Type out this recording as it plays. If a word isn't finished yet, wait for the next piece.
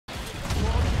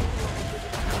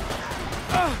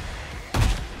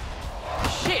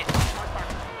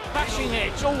Crouching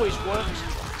edge always works.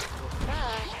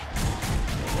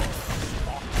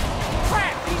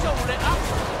 Crap, he's all lit up.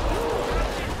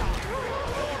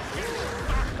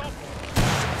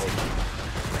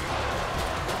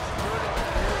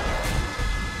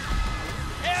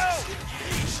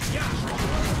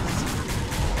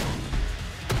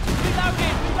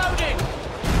 Reloading, reloading.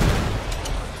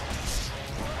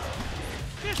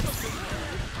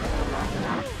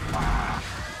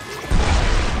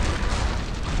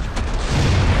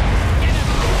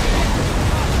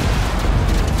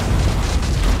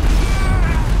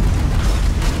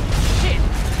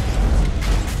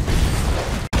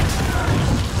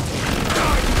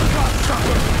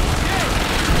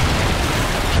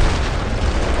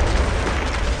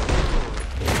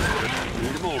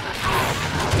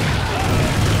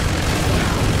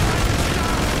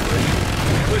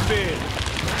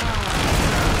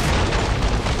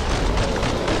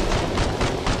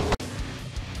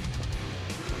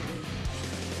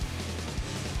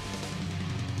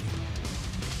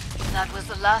 That was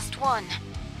the last one.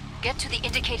 Get to the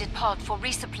indicated pod for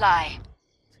resupply.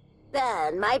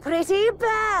 Ben, my pretty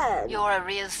Ben! You're a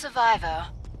real survivor.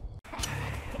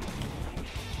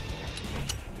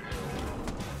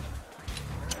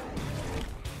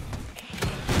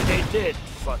 They did,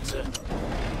 Futter.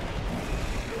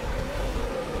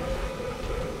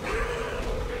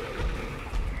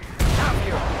 Come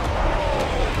here!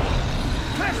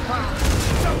 Trespass!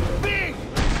 So big!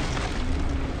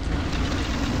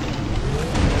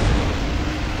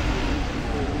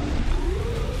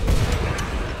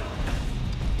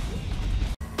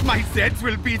 My Zeds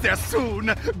will be there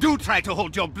soon. Do try to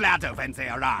hold your bladder when they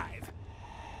arrive.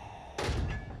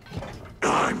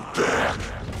 I'm back,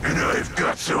 and I've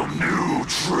got some new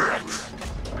tricks.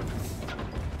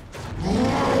 I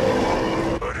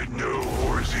didn't know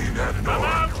Horzine had an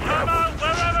arm. Come out,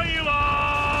 wherever you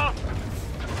are!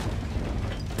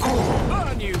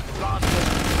 Burn, you bastard!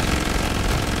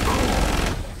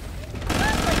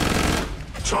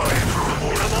 Time for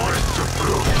more threats to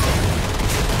blow.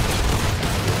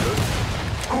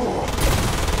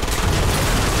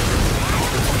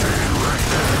 Stay right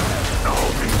there.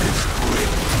 I'll make this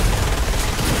quick.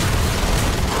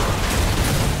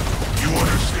 You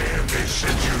understand they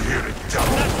sent you here to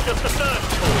die? That's just the first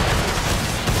call.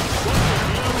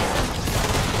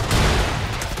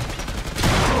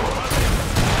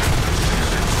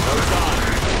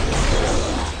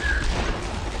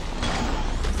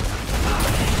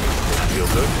 Feel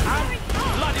good?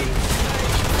 Bloody!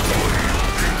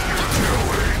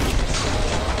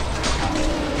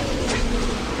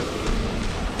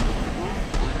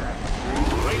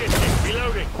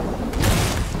 Reloading.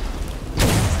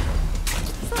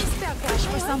 Wish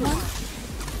for someone?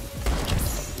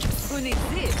 Who needs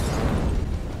this?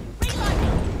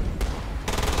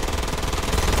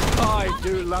 I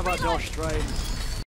do love a dosh train.